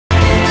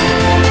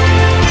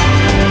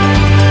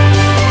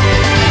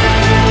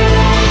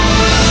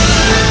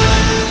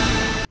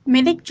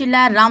మెదక్ జిల్లా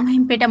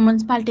రామహంపేట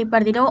మున్సిపాలిటీ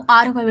పరిధిలో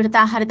 6వ విడత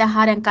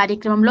హరితహారం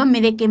కార్యక్రమంలో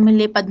మెదక్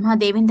ఎమ్మెల్యే పద్మా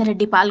దేవేందర్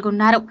రెడ్డి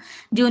పాల్గొన్నారు.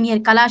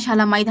 జూనియర్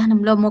కళాశాల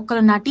మైదానంలో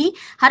మొక్కలు నాటి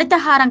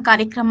హరితహారం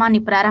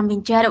కార్యక్రమాన్ని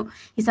ప్రారంభించారు.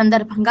 ఈ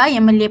సందర్భంగా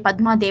ఎమ్మెల్యే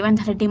పద్మా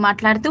దేవేందర్ రెడ్డి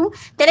మాట్లాడుతూ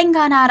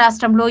తెలంగాణ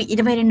రాష్ట్రంలో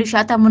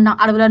 22% ఉన్న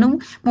అడవులను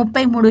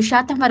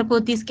 33% వరకు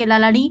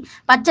తీసుకెళ్లాలని,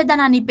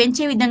 పచ్చదనాన్ని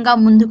పెంచే విధంగా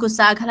ముందుకు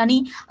సాగాలని,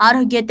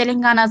 ఆరోగ్య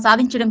తెలంగాణ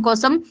సాధించడం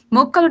కోసం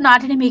మొక్కలు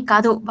నాటడమే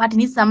కాదు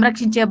వాటిని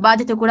సంరక్షించే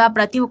బాధ్యత కూడా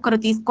ప్రతి ఒక్కరూ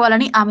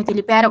తీసుకోవాలని ఆమె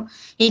తెలిపారు.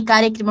 ఈ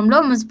కార్యక్రమంలో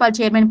మున్సిపల్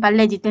చైర్మన్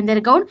పల్లె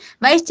Jitender Goud,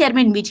 vice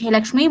chairman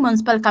Vijayalakshmi,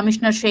 municipal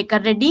commissioner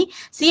Shekhar Reddy,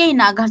 CI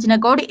Nagarjuna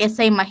Goud,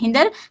 SI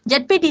Mahender,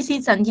 ZPTC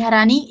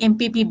Sandhyarani,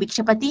 MPP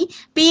Bhikshapathi,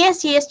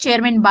 PSCS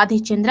chairman బాధి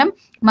Chandram,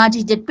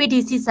 మాజీ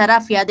జడ్పీటీసీ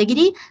సరాఫ్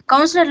యాదగిరి,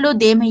 కౌన్సిలర్లు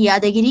దేమ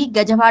యాదగిరి,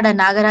 గజవాడ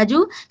నాగరాజు,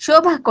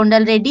 శోభా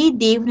కొండలరెడ్డి,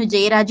 దేవుని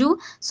జయరాజు,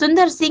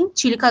 సుందర్ సింగ్,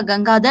 చిలుక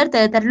గంగాధర్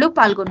తదితరులు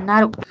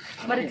పాల్గొన్నారు.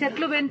 మరి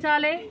చెట్లు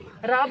పెంచాలి,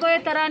 రాబోయే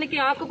తరానికి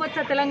ఆకుపచ్చ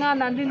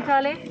తెలంగాణ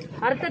అందించాలి,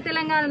 అర్థ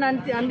తెలంగాణ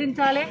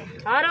అందించాలి,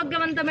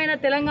 ఆరోగ్యవంతమైన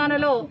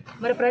తెలంగాణలో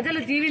మరి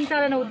ప్రజలు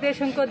జీవించాలనే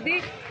ఉద్దేశం కొద్దీ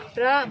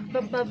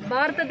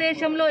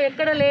భారతదేశంలో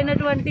ఎక్కడ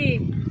లేనటువంటి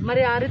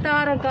మరి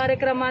హరితహారం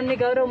కార్యక్రమాన్ని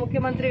గౌరవ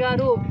ముఖ్యమంత్రి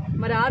గారు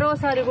మరి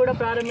 6వసారి కూడా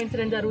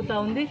ప్రారంభించడం జరుగుతూ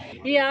ఉంది.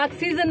 ఈ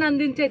ఆక్సిజన్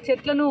అందించే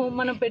చెట్లను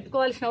మనం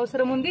పెట్టుకోవాల్సిన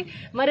అవసరం ఉంది.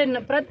 మరి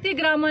ప్రతి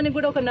గ్రామానికి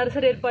కూడా ఒక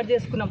నర్సరీ ఏర్పాటు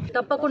చేసుకున్నాం.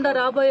 తప్పకుండా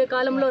రాబోయే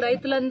కాలంలో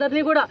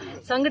రైతులందరినీ కూడా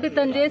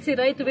సంఘటితం చేసి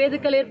రైతు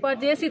వేదికలు ఏర్పాటు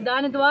చేసి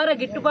దాని ద్వారా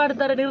గిట్టుబాటు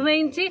ధర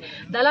నిర్ణయించి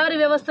దళారీ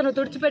వ్యవస్థను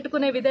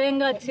తుడిచిపెట్టుకునే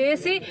విధంగా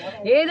చేసి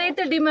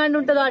ఏదైతే డిమాండ్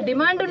ఉంటుందో ఆ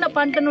డిమాండ్ ఉన్న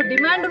పంటను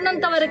డిమాండ్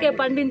ఉన్నంత వరకే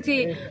పండించి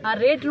ఆ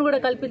రేటును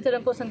కూడా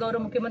కల్పించడం కోసం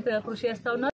గౌరవ ముఖ్యమంత్రి గారు కృషి చేస్తా ఉన్నారు.